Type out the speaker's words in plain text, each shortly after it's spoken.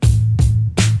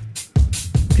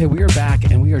Okay, we are back,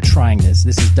 and we are trying this.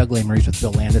 This is Doug Lesmerises with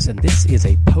Bill Landis, and this is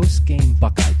a post-game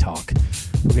Buckeye Talk.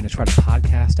 We're going to try to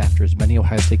podcast after as many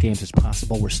Ohio State games as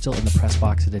possible. We're still in the press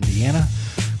box at Indiana,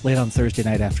 late on Thursday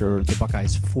night after the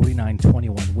Buckeyes'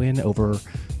 49-21 win over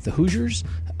the Hoosiers.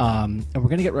 And we're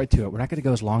going to get right to it. We're not going to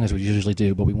go as long as we usually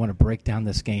do, but we want to break down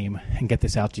this game and get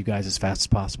this out to you guys as fast as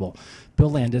possible.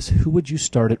 Bill Landis, who would you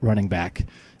start at running back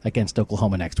against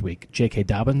Oklahoma next week? J.K.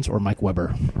 Dobbins or Mike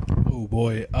Weber? Oh,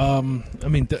 boy.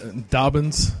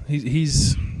 Dobbins,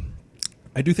 he's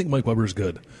I do think Mike Weber's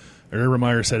good. I remember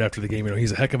Meyer said after the game,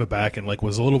 he's a heck of a back and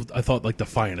was a little, I thought,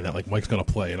 defiant in that, Mike's going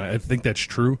to play. And I think that's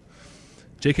true.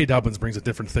 J.K. Dobbins brings a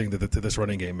different thing to this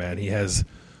running game, man. He has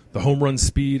the home run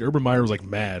speed. Urban Meyer was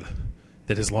mad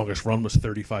that his longest run was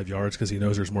 35 yards because he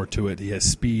knows there's more to it. He has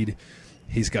speed.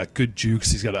 He's got good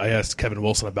jukes. I asked Kevin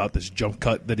Wilson about this jump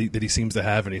cut that he seems to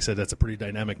have, and he said that's a pretty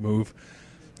dynamic move.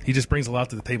 He just brings a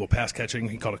lot to the table. Pass catching.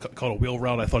 He caught a wheel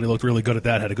route. I thought he looked really good at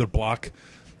that. Had a good block.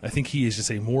 I think he is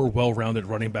just a more well-rounded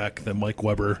running back than Mike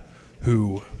Weber,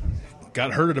 who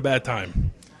got hurt at a bad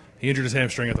time. He injured his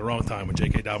hamstring at the wrong time when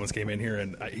J.K. Dobbins came in here,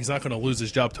 and he's not going to lose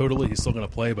his job totally. He's still going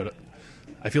to play, but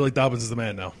I feel like Dobbins is the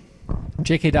man now.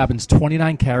 J.K. Dobbins,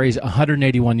 29 carries,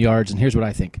 181 yards, and here's what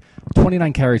I think.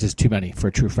 29 carries is too many for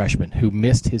a true freshman who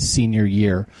missed his senior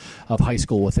year of high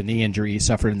school with a knee injury he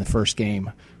suffered in the first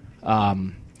game.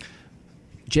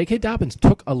 J.K. Dobbins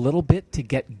took a little bit to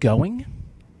get going,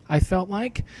 I felt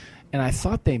like, and I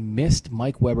thought they missed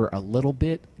Mike Weber a little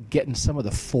bit, getting some of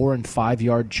the 4- and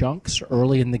 5-yard chunks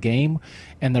early in the game,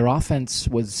 and their offense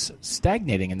was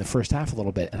stagnating in the first half a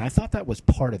little bit, and I thought that was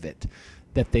part of it,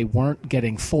 that they weren't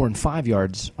getting 4 and 5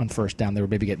 yards on first down. They were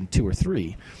maybe getting 2 or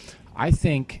 3. I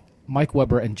think Mike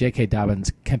Weber and J.K.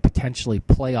 Dobbins can potentially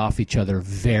play off each other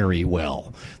very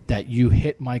well, that you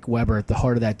hit Mike Weber at the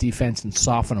heart of that defense and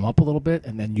soften him up a little bit,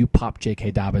 and then you pop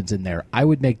J.K. Dobbins in there. I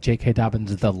would make J.K.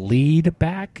 Dobbins the lead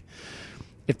back.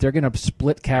 If they're going to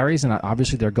split carries, and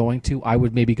obviously they're going to, I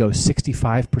would maybe go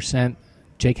 65%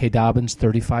 J.K. Dobbins,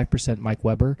 35% Mike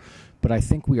Weber. But I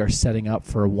think we are setting up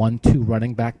for a 1-2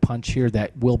 running back punch here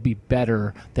that will be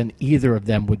better than either of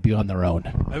them would be on their own.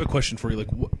 I have a question for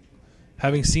you.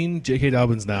 Having seen J.K.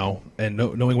 Dobbins now and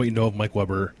knowing what you know of Mike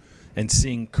Weber and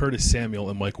seeing Curtis Samuel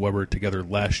and Mike Weber together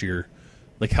last year,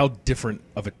 how different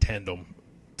of a tandem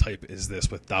type is this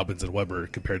with Dobbins and Weber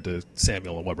compared to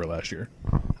Samuel and Weber last year?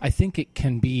 I think it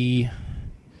can be,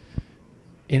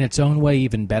 in its own way,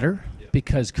 even better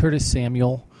because Curtis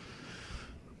Samuel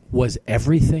was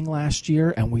everything last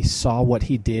year, and we saw what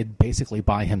he did basically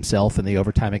by himself in the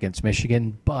overtime against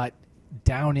Michigan, but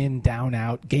down in, down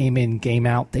out, game in, game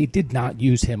out, they did not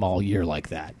use him all year like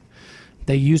that.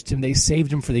 They used him, they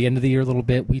saved him for the end of the year a little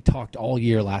bit. We talked all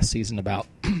year last season about,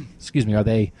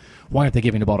 why aren't they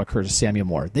giving the ball to Curtis Samuel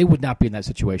more? They would not be in that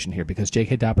situation here because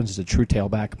J.K. Dobbins is a true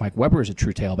tailback. Mike Weber is a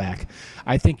true tailback.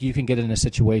 I think you can get in a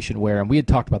situation where, and we had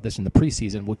talked about this in the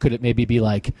preseason, could it maybe be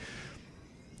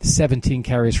 17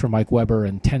 carries for Mike Weber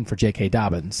and 10 for J.K.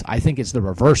 Dobbins? I think it's the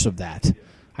reverse of that.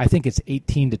 I think it's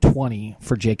 18 to 20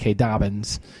 for J.K.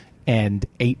 Dobbins and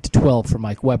 8 to 12 for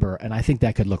Mike Weber, and I think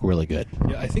that could look really good.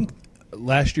 Yeah, I think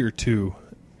last year, too,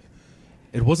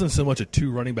 it wasn't so much a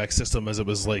two running back system as it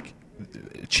was it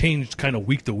changed kind of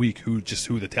week to week who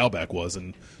the tailback was,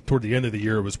 and toward the end of the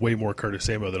year it was way more Curtis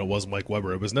Samuel than it was Mike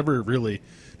Weber. It was never really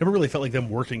felt like them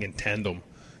working in tandem.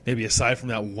 Maybe aside from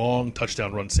that long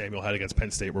touchdown run Samuel had against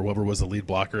Penn State where Weber was the lead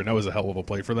blocker, and that was a hell of a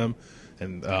play for them.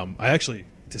 And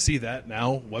to see that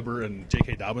now, Weber and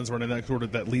J.K. Dobbins running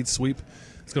that lead sweep,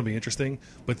 it's going to be interesting.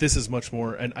 But this is much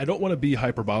more, and I don't want to be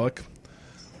hyperbolic,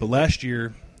 but last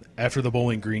year, after the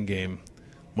Bowling Green game,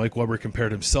 Mike Weber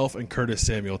compared himself and Curtis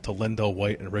Samuel to Lendell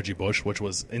White and Reggie Bush, which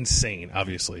was insane,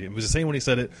 obviously. It was insane when he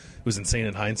said it. It was insane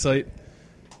in hindsight.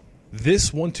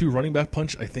 This 1-2 running back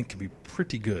punch, I think, can be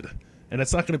pretty good. And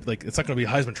it's not going to be a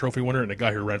Heisman Trophy winner and a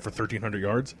guy who ran for 1,300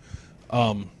 yards,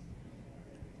 but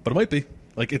it might be.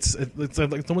 It's someone's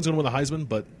going to win the Heisman,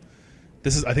 but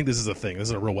I think this is a thing. This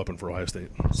is a real weapon for Ohio State.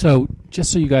 So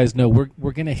just so you guys know,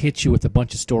 we're going to hit you with a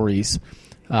bunch of stories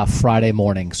Friday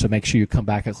morning. So make sure you come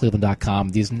back at Cleveland.com.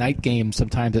 These night games,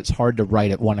 sometimes it's hard to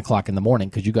write at 1 o'clock in the morning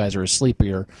because you guys are asleep or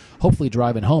you're hopefully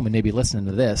driving home and maybe listening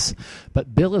to this.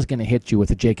 But Bill is going to hit you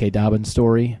with a J.K. Dobbins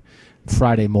story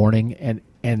Friday morning,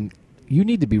 and you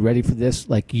need to be ready for this.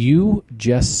 You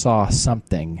just saw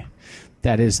something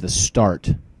that is the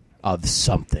start of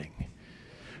something.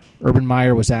 Urban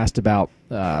Meyer was asked about,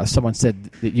 someone said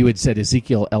that you had said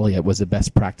Ezekiel Elliott was the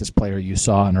best practice player you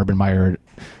saw, and Urban Meyer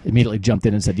immediately jumped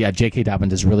in and said, yeah, J.K.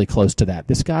 Dobbins is really close to that.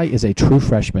 This guy is a true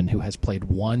freshman who has played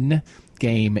one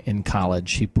game in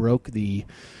college. He broke the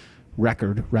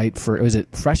record, right? Was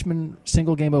it freshman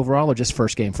single game overall or just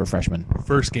first game for freshmen?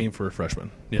 First game for a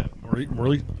freshman. Yeah.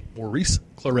 Maurice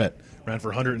Claret ran for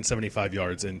 175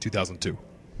 yards in 2002.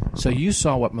 So you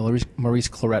saw what Maurice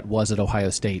Claret was at Ohio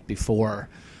State before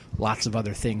lots of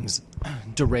other things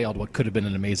derailed what could have been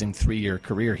an amazing 3-year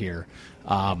career here.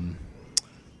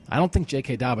 I don't think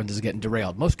J.K. Dobbins is getting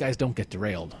derailed. Most guys don't get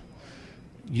derailed.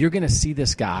 You're going to see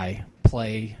this guy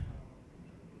play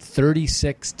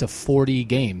 36 to 40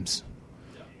 games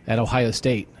at Ohio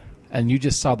State, and you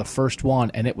just saw the first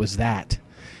one, and it was that.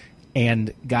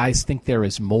 And guys think there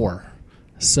is more.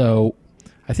 So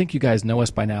I think you guys know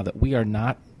us by now that we are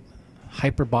not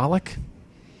hyperbolic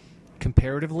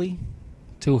comparatively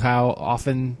to how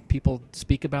often people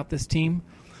speak about this team.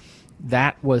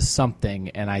 That was something,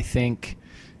 and I think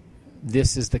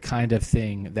this is the kind of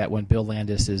thing that when Bill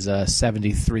Landis is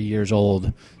 73 years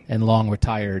old and long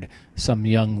retired, some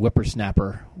young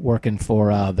whippersnapper working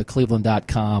for the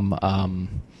Cleveland.com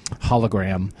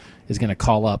hologram is going to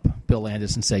call up Bill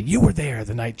Landis and say, "You were there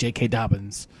the night J.K.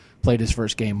 Dobbins played his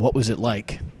first game. What was it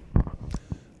like?"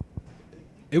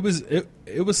 It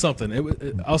was something. I'm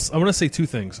going to say two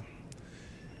things.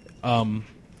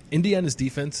 Indiana's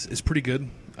defense is pretty good.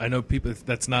 I know people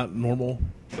that's not normal,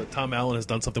 but Tom Allen has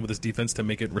done something with his defense to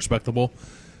make it respectable.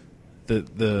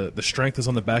 The strength is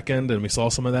on the back end, and we saw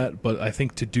some of that. But I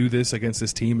think to do this against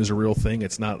this team is a real thing.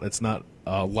 It's not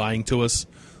lying to us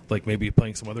like maybe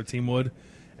playing some other team would.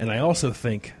 And I also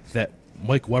think that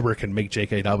Mike Weber can make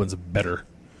J.K. Dobbins better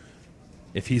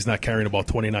if he's not carrying the ball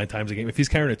 29 times a game. If he's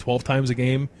carrying it 12 times a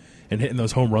game and hitting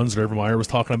those home runs that Urban Meyer was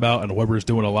talking about, and Weber's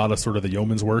doing a lot of sort of the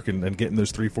yeoman's work and getting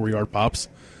those 3-4 yard pops.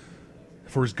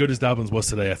 For as good as Dobbins was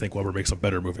today, I think Weber makes him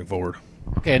better moving forward.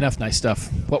 Okay, enough nice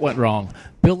stuff. What went wrong?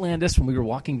 Bill Landis, when we were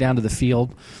walking down to the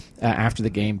field after the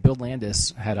game, Bill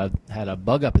Landis had a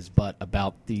bug up his butt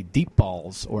about the deep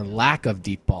balls or lack of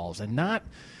deep balls. And not,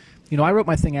 I wrote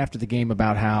my thing after the game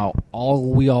about how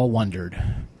we all wondered,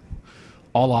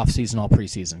 all offseason, all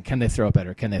preseason, can they throw it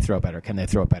better? Can they throw it better? Can they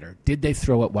throw it better? Did they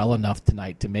throw it well enough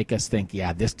tonight to make us think,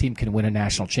 yeah, this team can win a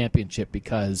national championship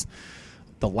because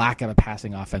the lack of a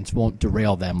passing offense won't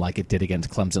derail them like it did against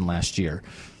Clemson last year?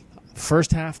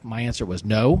 First half, my answer was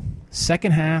no.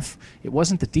 Second half, it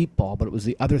wasn't the deep ball, but it was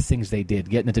the other things they did,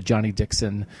 getting into Johnny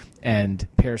Dixon and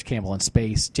Paris Campbell in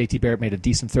space. J.T. Barrett made a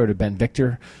decent throw to Ben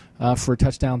Victor for a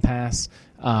touchdown pass.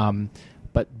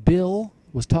 But Bill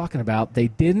was talking about they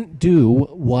didn't do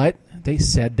what they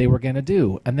said they were going to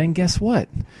do. And then guess what?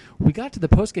 We got to the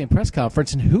postgame press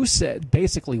conference, and who said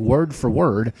basically word for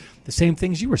word the same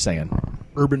things you were saying?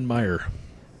 Urban Meyer.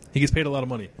 He gets paid a lot of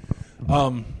money.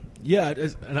 Yeah,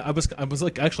 and I was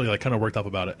like actually like kind of worked up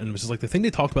about it, and it was just like the thing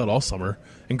they talked about all summer.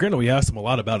 And granted, we asked them a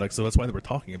lot about it, so that's why they were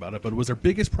talking about it. But it was their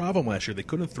biggest problem last year. They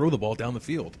couldn't throw the ball down the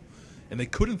field, and they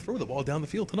couldn't throw the ball down the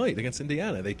field tonight against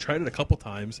Indiana. They tried it a couple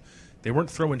times. They weren't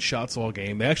throwing shots all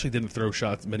game. They actually didn't throw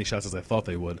many shots as I thought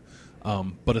they would.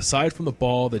 But aside from the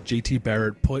ball that J.T.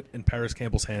 Barrett put in Paris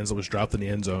Campbell's hands that was dropped in the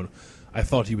end zone, I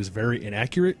thought he was very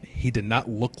inaccurate. He did not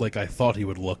look like I thought he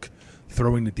would look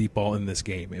throwing the deep ball in this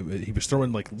game. He was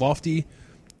throwing like lofty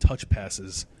touch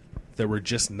passes that were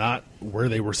just not where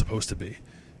they were supposed to be.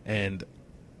 And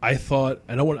I thought,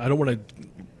 I don't want to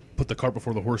put the cart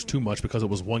before the horse too much because it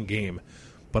was one game,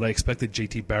 but I expected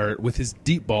J.T. Barrett with his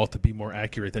deep ball to be more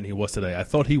accurate than he was today. I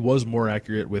thought he was more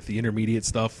accurate with the intermediate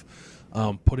stuff,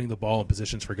 putting the ball in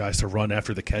positions for guys to run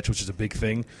after the catch, which is a big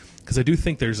thing. Because I do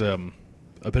think there's a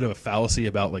bit of a fallacy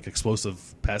about like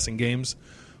explosive passing games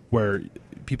where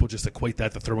people just equate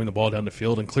that to throwing the ball down the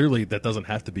field, and clearly that doesn't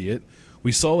have to be it.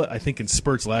 We saw it, I think, in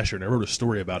spurts last year, and I wrote a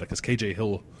story about it because K.J.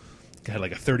 Hill had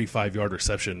like a 35-yard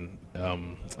reception.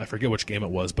 I forget which game it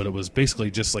was, but it was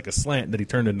basically just like a slant that he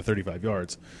turned into 35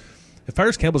 yards. If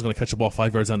Paris Campbell's going to catch the ball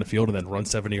 5 yards down the field and then run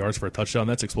 70 yards for a touchdown,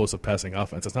 that's explosive passing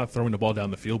offense. It's not throwing the ball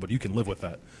down the field, but you can live with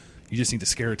that. You just need to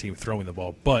scare a team throwing the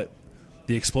ball. But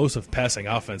the explosive passing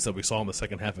offense that we saw in the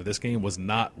second half of this game was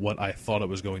not what I thought it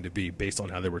was going to be based on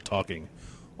how they were talking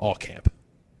all camp.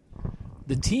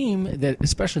 The team that,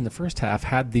 especially in the first half,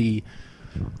 had the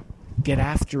get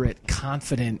after it,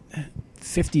 confident,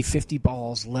 50-50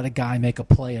 balls, let a guy make a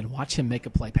play and watch him make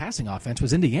a play passing offense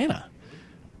was Indiana.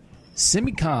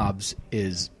 Simi Cobbs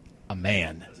is a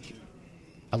man.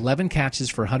 11 catches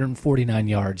for 149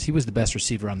 yards. He was the best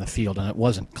receiver on the field, and it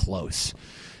wasn't close.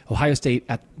 Ohio State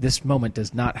at this moment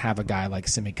does not have a guy like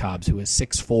Simi Cobbs who is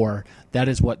 6'4". That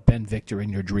is what Ben Victor in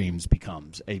your dreams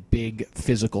becomes, a big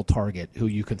physical target who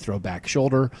you can throw back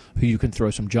shoulder, who you can throw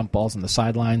some jump balls on the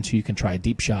sidelines, who you can try a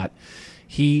deep shot.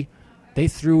 They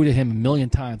threw to him a million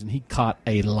times, and he caught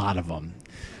a lot of them.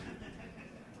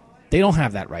 They don't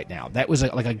have that right now. That was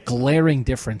like a glaring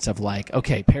difference of like,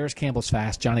 okay, Paris Campbell's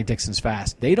fast, Johnny Dixon's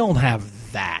fast. They don't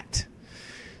have that.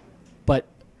 But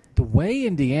the way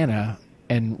Indiana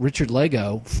and Richard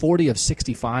Lego, 40 of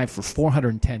 65 for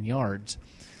 410 yards,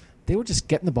 they were just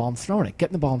getting the ball and throwing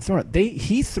it,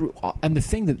 He threw, and the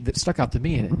thing that stuck out to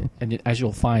me, and as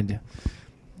you'll find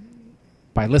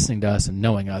by listening to us and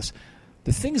knowing us,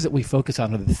 the things that we focus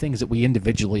on are the things that we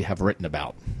individually have written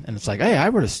about. And it's like, hey, I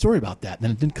wrote a story about that, and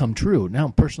then it didn't come true. Now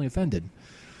I'm personally offended.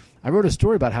 I wrote a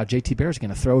story about how J.T. Barrett's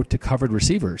going to throw to covered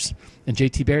receivers, and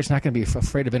J.T. Barrett's not going to be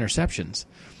afraid of interceptions.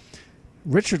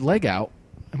 Richard Lego,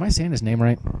 am I saying his name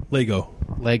right?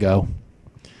 Lego.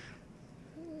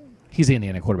 He's the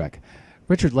Indiana quarterback.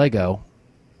 Richard Lego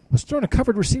was throwing to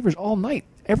covered receivers all night.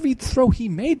 Every throw he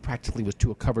made practically was to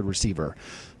a covered receiver.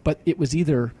 But it was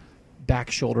either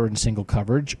back shoulder in single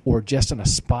coverage or just in a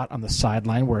spot on the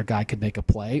sideline where a guy could make a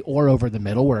play or over the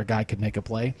middle where a guy could make a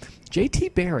play. J.T.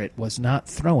 Barrett was not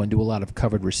throwing to a lot of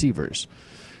covered receivers.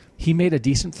 He made a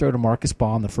decent throw to Marcus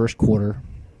Baugh in the first quarter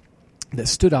that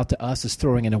stood out to us as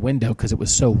throwing in a window because it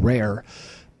was so rare.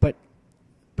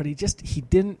 But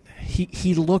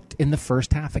he looked in the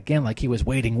first half again like he was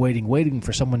waiting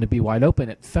for someone to be wide open.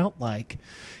 It felt like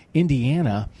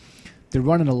Indiana, they're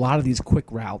running a lot of these quick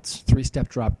routes, 3-step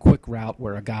drop quick route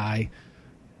where a guy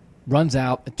runs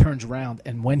out and turns around,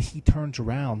 and when he turns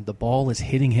around, the ball is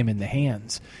hitting him in the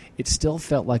hands. It still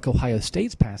felt like Ohio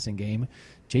State's passing game.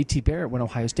 J.T. Barrett, when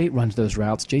Ohio State runs those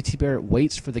routes, J.T. Barrett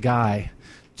waits for the guy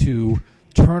to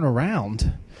turn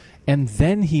around, and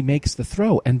then he makes the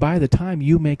throw. And by the time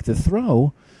you make the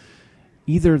throw,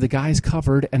 either the guy's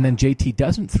covered and then JT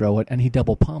doesn't throw it and he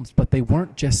double pumps, but they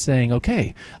weren't just saying,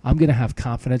 okay, I'm going to have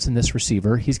confidence in this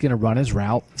receiver. He's going to run his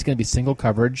route. It's going to be single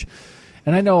coverage.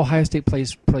 And I know Ohio State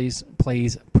plays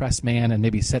press man and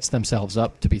maybe sets themselves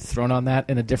up to be thrown on that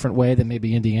in a different way than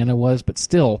maybe Indiana was, but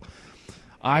still,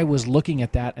 I was looking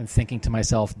at that and thinking to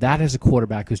myself, that is a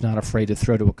quarterback who's not afraid to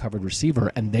throw to a covered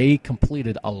receiver, and they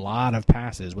completed a lot of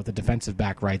passes with a defensive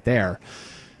back right there.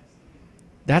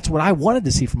 That's what I wanted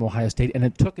to see from Ohio State, and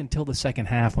it took until the second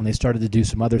half when they started to do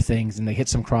some other things, and they hit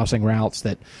some crossing routes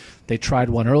that they tried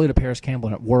one early to Paris Campbell,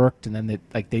 and it worked, and then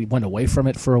they went away from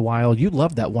it for a while. You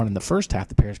loved that one in the first half,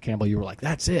 the Paris Campbell. You were like,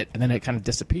 that's it, and then it kind of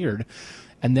disappeared,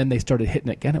 and then they started hitting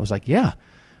it again. It was like, yeah,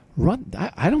 run.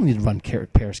 I don't need to run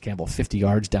Paris Campbell 50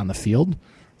 yards down the field.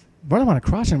 Run him on a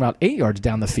crossing route 8 yards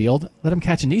down the field. Let him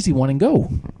catch an easy one and go.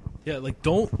 Yeah, like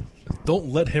don't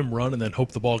let him run and then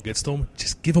hope the ball gets to him.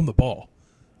 Just give him the ball.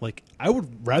 Like, I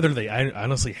would rather they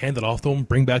honestly hand it off to him,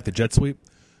 bring back the jet sweep.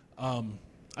 I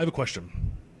have a question.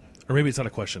 Or maybe it's not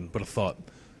a question, but a thought.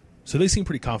 So they seem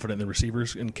pretty confident in the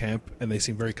receivers in camp, and they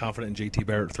seem very confident in J.T.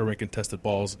 Barrett throwing contested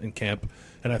balls in camp.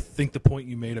 And I think the point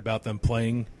you made about them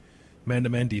playing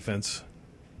man-to-man defense,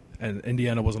 and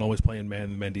Indiana wasn't always playing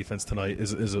man-to-man defense tonight,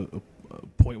 is a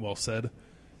point well said.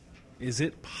 Is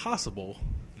it possible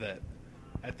that,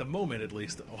 at the moment at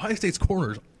least, Ohio State's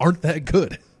corners aren't that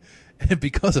good? And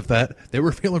because of that, they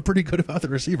were feeling pretty good about the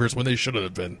receivers when they should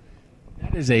have been.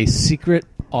 That is a secret,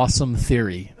 awesome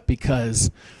theory because,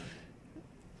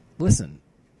 listen,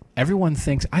 everyone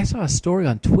thinks – I saw a story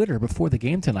on Twitter before the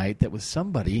game tonight that was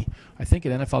somebody, I think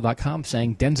at NFL.com,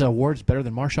 saying Denzel Ward's better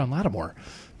than Marshawn Lattimore.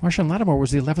 Marshawn Lattimore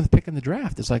was the 11th pick in the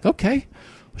draft. It's like, okay,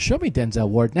 show me Denzel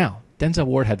Ward. Now, Denzel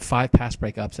Ward had 5 pass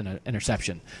breakups and an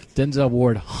interception. Denzel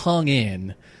Ward hung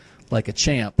in like a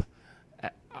champ.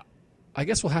 I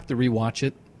guess we'll have to rewatch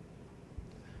it.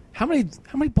 How many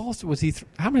balls was he?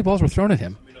 How many balls were thrown at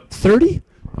him? 30?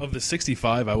 Of the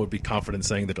 65, I would be confident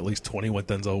saying that at least 20 went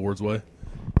Denzel Ward's way.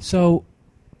 So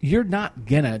you're not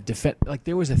gonna defend. Like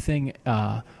there was a thing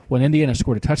when Indiana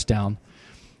scored a touchdown.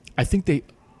 I think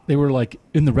they were like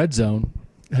in the red zone,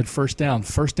 had first down.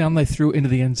 First down they threw into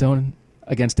the end zone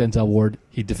against Denzel Ward.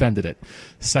 He defended it.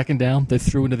 Second down they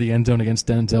threw into the end zone against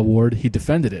Denzel Ward. He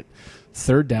defended it.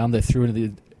 Third down they threw into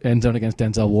the end zone against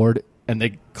Denzel Ward, and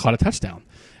they caught a touchdown.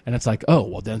 And it's like, oh,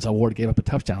 well, Denzel Ward gave up a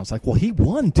touchdown. It's like, well, he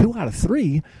won 2 out of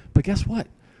 3, but guess what?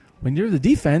 When you're the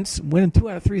defense, winning 2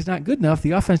 out of 3 is not good enough.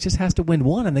 The offense just has to win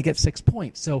 1, and they get 6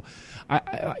 points. So,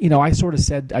 I sort of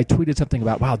said, I tweeted something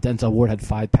about, wow, Denzel Ward had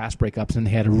 5 pass breakups, and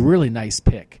he had a really nice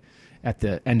pick at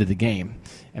the end of the game.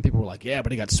 And people were like, yeah,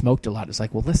 but he got smoked a lot. It's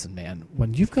like, well, listen, man,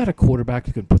 when you've got a quarterback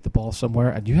who can put the ball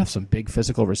somewhere and you have some big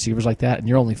physical receivers like that and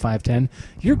you're only 5'10",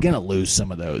 you're going to lose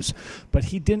some of those. But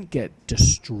he didn't get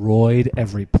destroyed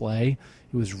every play.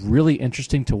 It was really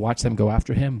interesting to watch them go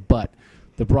after him. But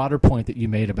the broader point that you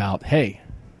made about, hey,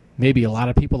 maybe a lot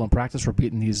of people in practice were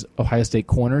beating these Ohio State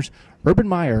corners, Urban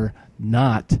Meyer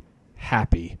not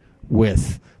happy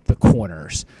with the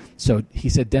corners. So he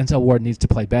said Denzel Ward needs to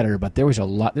play better, but there's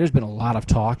been a lot of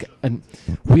talk, and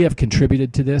we have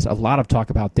contributed to this, a lot of talk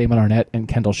about Damon Arnett and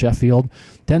Kendall Sheffield.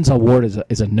 Denzel Ward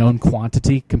is a known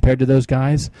quantity compared to those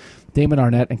guys. Damon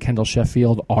Arnett and Kendall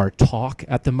Sheffield are talk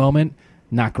at the moment.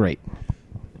 Not great.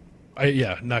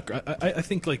 I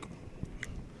think, like,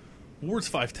 Ward's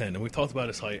 5'10", and we've talked about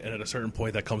his height, and at a certain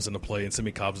point that comes into play, and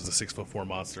Simi Cobbs is a 6'4"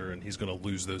 monster, and he's going to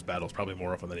lose those battles probably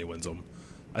more often than he wins them.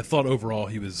 I thought overall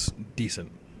he was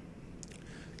decent.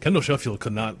 Kendall Sheffield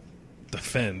could not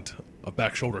defend a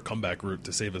back shoulder comeback route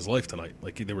to save his life tonight.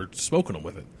 Like, they were smoking him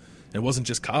with it. And it wasn't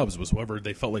just Cobbs, it was whoever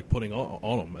they felt like putting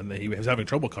on him, and he was having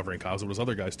trouble covering Cobbs. It was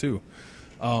other guys too.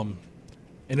 And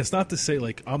it's not to say,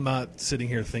 like, I'm not sitting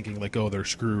here thinking, like, oh, they're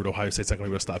screwed. Ohio State's not going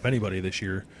to be able to stop anybody this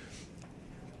year.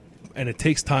 And it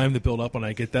takes time to build up, and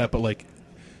I get that. But, like,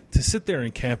 to sit there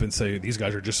in camp and say these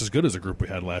guys are just as good as the group we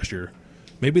had last year,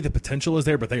 maybe the potential is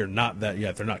there, but they are not that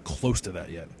yet. They're not close to that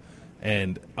yet.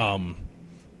 And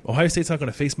Ohio State's not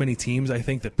going to face many teams, I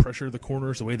think, that pressure the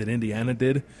corners the way that Indiana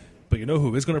did. But you know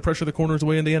who is going to pressure the corners the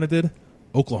way Indiana did?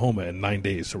 Oklahoma in 9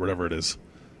 days or whatever it is.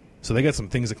 So they got some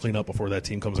things to clean up before that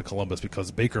team comes to Columbus, because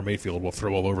Baker Mayfield will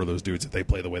throw all over those dudes if they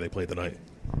play the way they played tonight.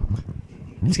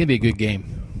 It's going to be a good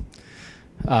game.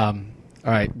 All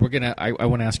right, I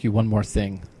want to ask you one more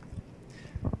thing.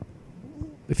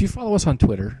 If you follow us on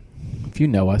Twitter, if you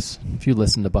know us, if you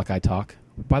listen to Buckeye Talk,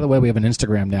 by the way, we have an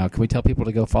Instagram now. Can we tell people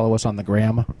to go follow us on the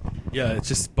gram? Yeah, it's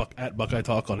just at Buckeye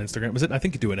Talk on Instagram. Is it? I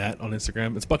think you do an @ on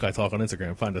Instagram. It's Buckeye Talk on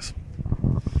Instagram. Find us.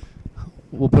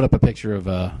 We'll put up a picture of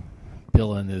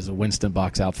Bill in his Winston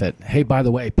box outfit. Hey, by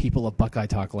the way, people of Buckeye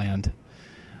Talk land,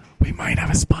 we might have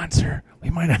a sponsor. We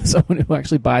might have someone who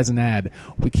actually buys an ad.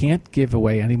 We can't give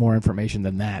away any more information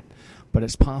than that, but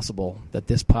it's possible that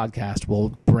this podcast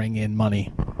will bring in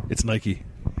money. It's Nike.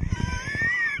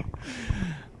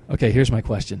 Okay, here's my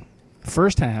question.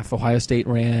 First half, Ohio State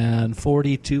ran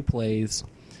 42 plays.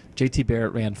 J.T.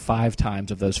 Barrett ran 5 times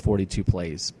of those 42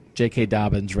 plays. J.K.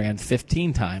 Dobbins ran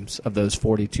 15 times of those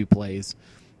 42 plays.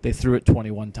 They threw it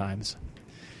 21 times.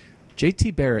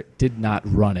 J.T. Barrett did not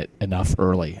run it enough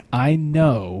early. I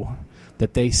know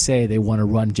that they say they want to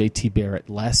run J.T. Barrett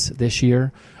less this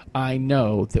year. I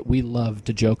know that we love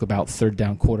to joke about third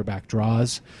down quarterback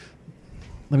draws.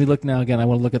 Let me look now again. I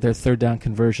want to look at their third down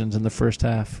conversions in the first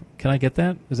half. Can I get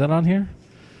that? Is that on here?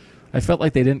 I felt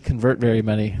like they didn't convert very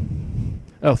many.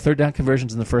 Oh, third down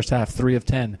conversions in the first half, 3 of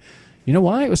 10. You know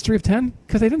why it was 3 of 10?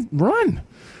 Because they didn't run.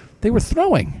 They were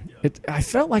throwing. I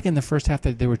felt like in the first half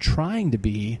that they were trying to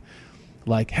be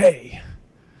like, hey,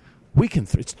 we can.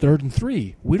 It's 3rd and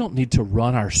 3. We don't need to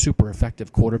run our super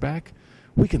effective quarterback.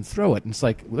 We can throw it. And it's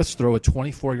like, let's throw a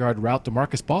 24-yard route to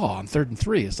Marcus Ball on 3rd and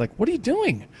 3. It's like, what are you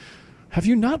doing? Have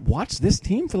you not watched this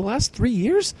team for the last 3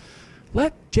 years?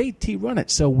 Let JT run it.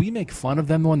 So we make fun of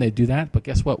them when they do that, but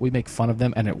guess what? We make fun of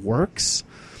them, and it works.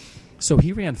 So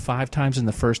he ran 5 times in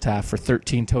the first half for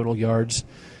 13 total yards.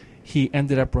 He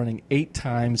ended up running 8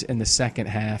 times in the second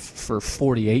half for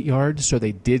 48 yards, so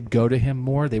they did go to him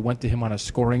more. They went to him on a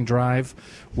scoring drive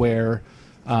where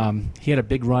he had a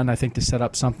big run, I think, to set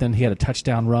up something. He had a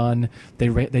touchdown run.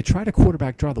 They tried a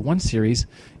quarterback draw the one series.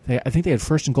 I think they had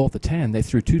 1st and goal at the 10. They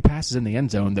threw 2 passes in the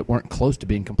end zone that weren't close to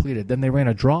being completed. Then they ran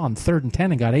a draw on 3rd and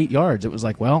 10 and got 8 yards. It was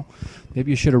like, well,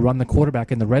 maybe you should have run the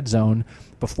quarterback in the red zone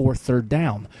before 3rd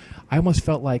down. I almost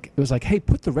felt like it was like, hey,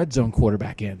 put the red zone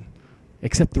quarterback in.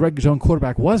 Except the red zone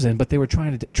quarterback wasn't, but they were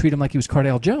trying to treat him like he was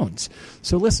Cardale Jones.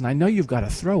 So listen, I know you've got to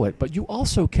throw it, but you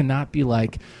also cannot be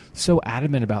like so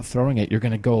adamant about throwing it you're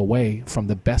going to go away from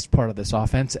the best part of this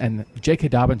offense. And J.K.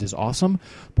 Dobbins is awesome,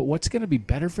 but what's going to be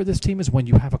better for this team is when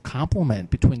you have a complement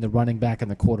between the running back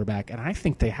and the quarterback. And I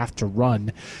think they have to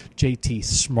run J.T.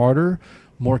 smarter,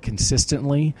 more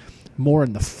consistently, more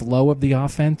in the flow of the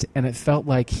offense, and it felt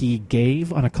like he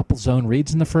gave on a couple zone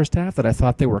reads in the first half that I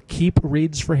thought they were keep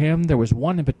reads for him. There was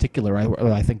one in particular,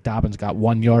 I think Dobbins got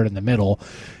 1 yard in the middle,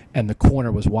 and the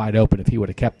corner was wide open if he would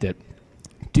have kept it.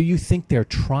 Do you think they're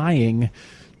trying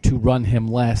to run him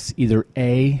less, either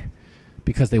A,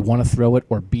 because they want to throw it,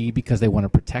 or B, because they want to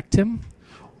protect him?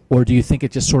 Or do you think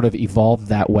it just sort of evolved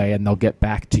that way and they'll get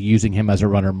back to using him as a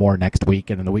runner more next week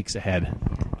and in the weeks ahead?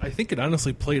 I think it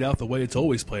honestly played out the way it's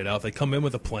always played out. They come in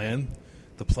with a plan.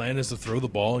 The plan is to throw the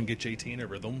ball and get JT in a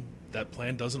rhythm. That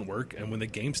plan doesn't work, and when the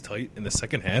game's tight in the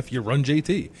second half, you run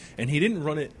JT. And he didn't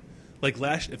run it like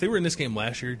if they were in this game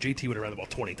last year, JT would have ran the ball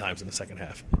 20 times in the second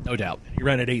half. No doubt. He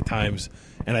ran it 8 times,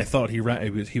 and I thought he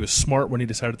was smart when he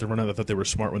decided to run it. I thought they were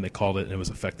smart when they called it, and it was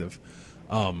effective.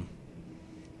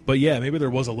 But yeah, maybe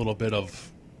there was a little bit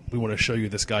of, we want to show you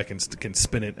this guy can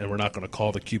spin it, and we're not going to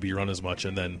call the QB run as much.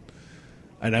 And then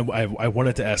And I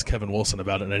wanted to ask Kevin Wilson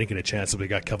about it, and I didn't get a chance. So we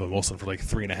got Kevin Wilson for like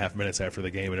 3.5 minutes after the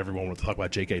game, and everyone wanted to talk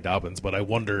about J.K. Dobbins. But I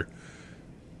wonder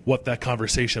what that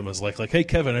conversation was like. Like, hey,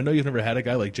 Kevin, I know you've never had a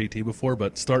guy like JT before,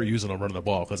 but start using him running the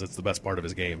ball because it's the best part of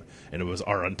his game. And it was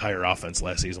our entire offense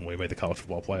last season when we made the college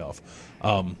football playoff.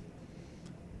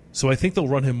 So I think they'll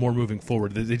run him more moving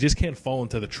forward. They just can't fall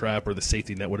into the trap or the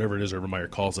safety net, whatever it is Urban Meyer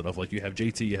calls it, of like you have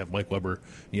JT, you have Mike Weber,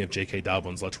 you have J.K.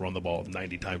 Dobbins, let's run the ball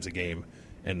 90 times a game.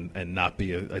 And not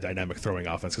be a dynamic throwing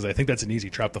offense, because I think that's an easy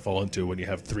trap to fall into when you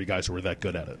have three guys who are that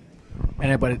good at it.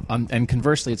 And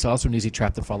conversely, it's also an easy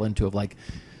trap to fall into of like,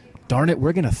 darn it,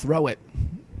 we're going to throw it,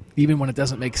 even when it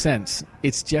doesn't make sense.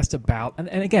 It's just about, and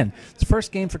again, it's the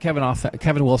first game for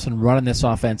Kevin Wilson running this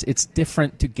offense. It's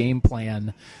different to game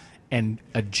plan and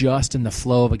adjust in the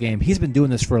flow of a game. He's been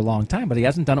doing this for a long time, but he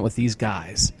hasn't done it with these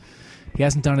guys. He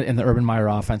hasn't done it in the Urban Meyer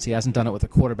offense. He hasn't done it with a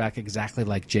quarterback exactly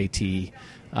like JT.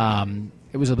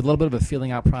 It was a little bit of a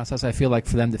feeling out process, I feel like,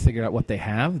 for them to figure out what they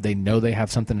have. They know they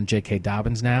have something in J.K.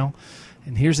 Dobbins now.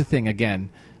 And here's the thing, again,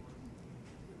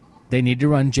 they need to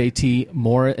run JT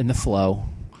more in the flow.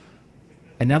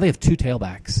 And now they have two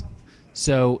tailbacks.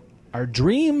 So our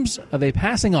dreams of a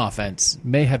passing offense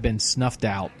may have been snuffed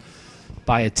out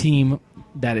by a team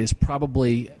that is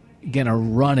probably going to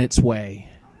run its way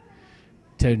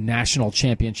to national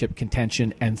championship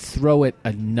contention and throw it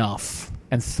enough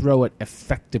and throw it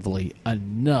effectively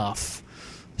enough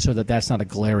so that that's not a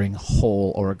glaring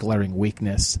hole or a glaring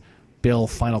weakness. Bill,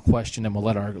 final question, and we'll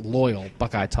let our loyal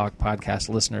Buckeye Talk podcast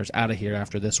listeners out of here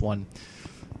after this one.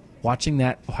 Watching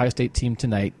that Ohio State team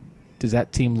tonight, does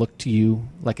that team look to you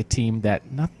like a team that,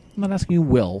 I'm not asking you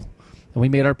will, and we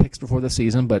made our picks before the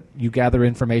season, but you gather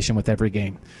information with every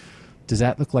game. Does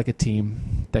that look like a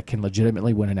team that can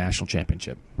legitimately win a national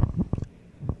championship?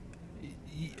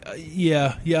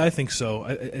 Yeah, I think so.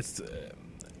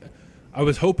 I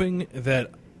was hoping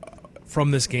that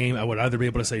from this game I would either be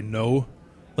able to say no,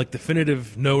 like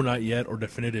definitive no, not yet, or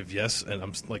definitive yes, and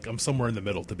I'm somewhere in the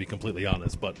middle, to be completely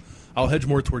honest. But I'll hedge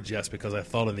more towards yes, because I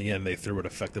thought in the end they threw it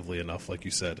effectively enough, like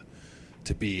you said,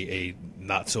 to be a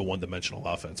not so one-dimensional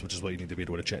offense, which is what you need to be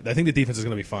to win a chance. I think the defense is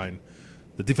going to be fine.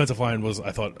 The defensive line was,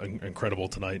 I thought, incredible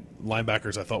tonight.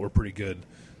 Linebackers, I thought, were pretty good.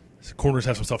 Corners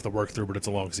have some stuff to work through, but it's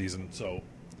a long season. So,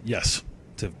 yes,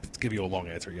 to give you a long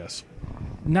answer, yes.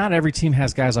 Not every team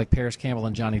has guys like Paris Campbell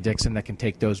and Johnny Dixon that can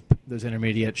take those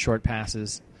intermediate short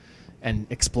passes and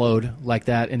explode like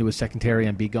that into a secondary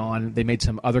and be gone.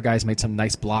 Other guys made some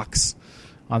nice blocks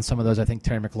on some of those. I think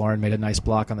Terry McLaurin made a nice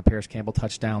block on the Paris Campbell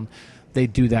touchdown. They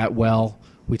do that well.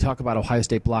 We talk about Ohio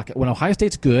State block. When Ohio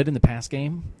State's good in the pass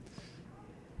game,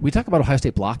 we talk about Ohio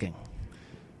State blocking.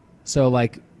 So,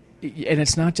 and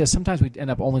it's not just, sometimes we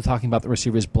end up only talking about the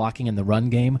receivers blocking in the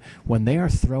run game. When they are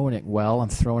throwing it well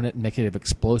and throwing it and making it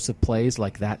explosive plays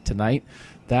like that tonight,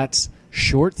 that's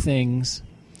short things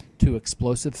to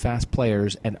explosive, fast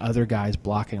players and other guys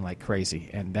blocking like crazy.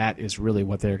 And that is really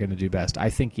what they're going to do best. I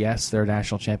think, yes, they're a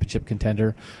national championship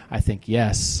contender. I think,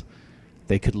 yes,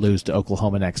 they could lose to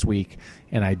Oklahoma next week.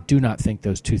 And I do not think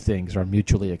those two things are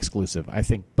mutually exclusive. I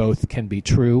think both can be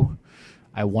true.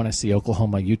 I want to see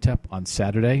Oklahoma UTEP on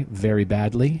Saturday very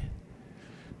badly.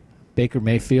 Baker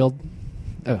Mayfield,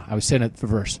 I was saying it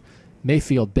reverse.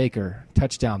 Mayfield Baker,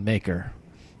 touchdown maker,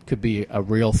 could be a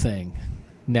real thing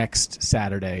next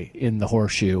Saturday in the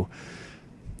Horseshoe.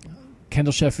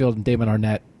 Kendall Sheffield and Damon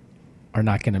Arnett are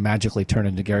not going to magically turn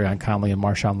into Garyon Conley and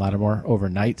Marshawn Lattimore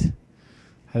overnight.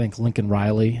 I think Lincoln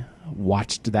Riley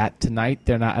watched that tonight.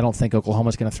 I don't think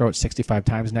Oklahoma's going to throw it 65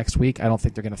 times next week. I don't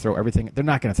think they're going to throw everything. They're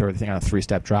not going to throw everything on a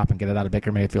three-step drop and get it out of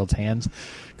Baker Mayfield's hands,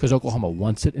 because Oklahoma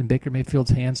wants it in Baker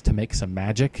Mayfield's hands to make some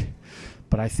magic.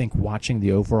 But I think watching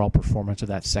the overall performance of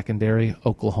that secondary,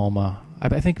 Oklahoma,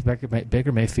 I think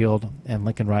Baker Mayfield and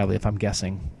Lincoln Riley, if I'm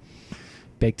guessing,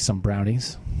 baked some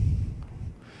brownies,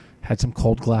 had some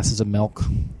cold glasses of milk,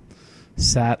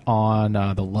 sat on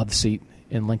the love seat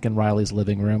in Lincoln Riley's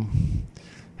living room,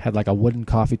 had like a wooden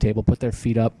coffee table, put their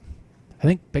feet up. I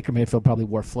think Baker Mayfield probably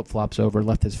wore flip-flops over,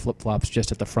 left his flip-flops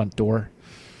just at the front door,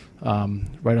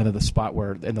 right under the spot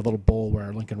where, in the little bowl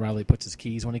where Lincoln Riley puts his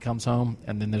keys when he comes home.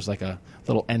 And then there's like a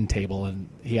little end table, and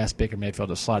he asked Baker Mayfield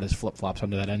to slide his flip-flops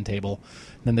under that end table.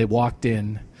 And then they walked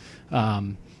in,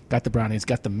 got the brownies,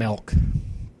 got the milk,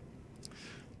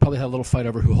 probably had a little fight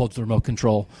over who holds the remote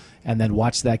control, and then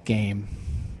watched that game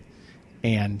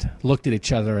and looked at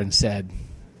each other and said,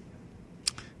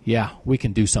 yeah, we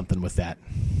can do something with that.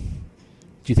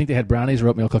 Do you think they had brownies or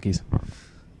oatmeal cookies?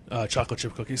 Chocolate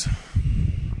chip cookies.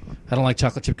 I don't like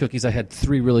chocolate chip cookies. I had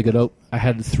three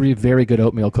very good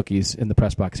oatmeal cookies in the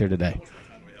press box here today.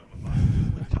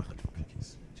 Chocolate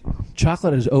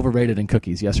Chocolate is overrated in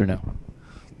cookies, yes or no?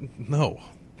 No,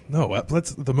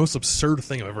 that's the most absurd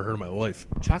thing I've ever heard in my life.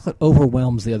 Chocolate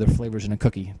overwhelms the other flavors in a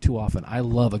cookie too often. I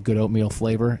love a good oatmeal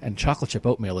flavor, and chocolate chip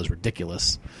oatmeal is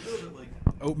ridiculous.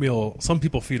 Oatmeal. Some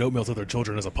people feed oatmeal to their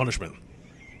children as a punishment.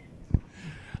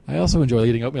 I also enjoy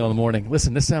eating oatmeal in the morning.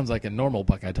 Listen, this sounds like a normal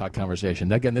Buckeye Talk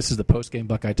conversation. Again, this is the post-game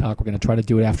Buckeye Talk. We're going to try to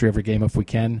do it after every game if we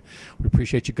can. We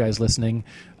appreciate you guys listening.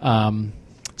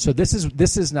 So this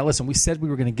is now. Listen, we said we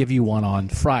were going to give you one on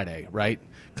Friday, right?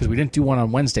 Because we didn't do one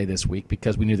on Wednesday this week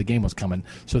because we knew the game was coming.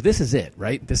 So this is it,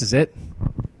 right? This is it.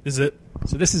 Is it?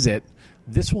 So this is it.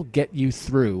 This will get you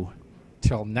through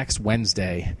till next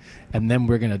Wednesday, and then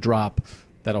we're going to drop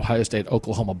that Ohio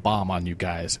State-Oklahoma bomb on you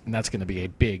guys, and that's going to be a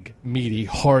big, meaty,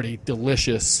 hearty,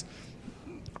 delicious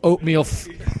oatmeal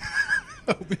cookie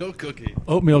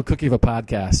of a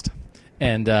podcast.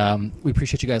 And we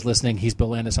appreciate you guys listening. He's Bill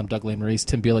Landis. I'm Doug Lesmerises.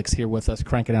 Tim Bielik's here with us,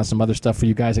 cranking out some other stuff for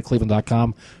you guys at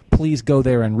Cleveland.com. Please go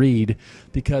there and read,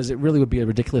 because it really would be a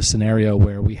ridiculous scenario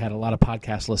where we had a lot of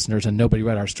podcast listeners and nobody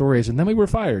read our stories, and then we were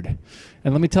fired.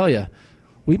 And let me tell you,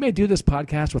 we may do this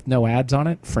podcast with no ads on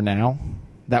it for now.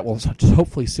 That will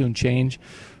hopefully soon change.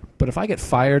 But if I get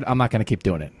fired, I'm not going to keep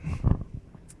doing it.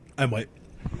 I might.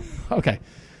 Okay.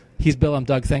 He's Bill. I'm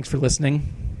Doug. Thanks for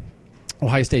listening.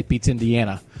 Ohio State beats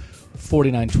Indiana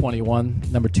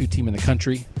 49-21, number 2 team in the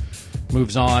country.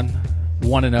 Moves on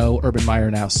 1-0. Urban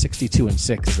Meyer now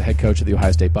 62-6 as the head coach of the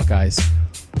Ohio State Buckeyes.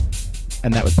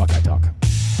 And that was Buckeye Talk.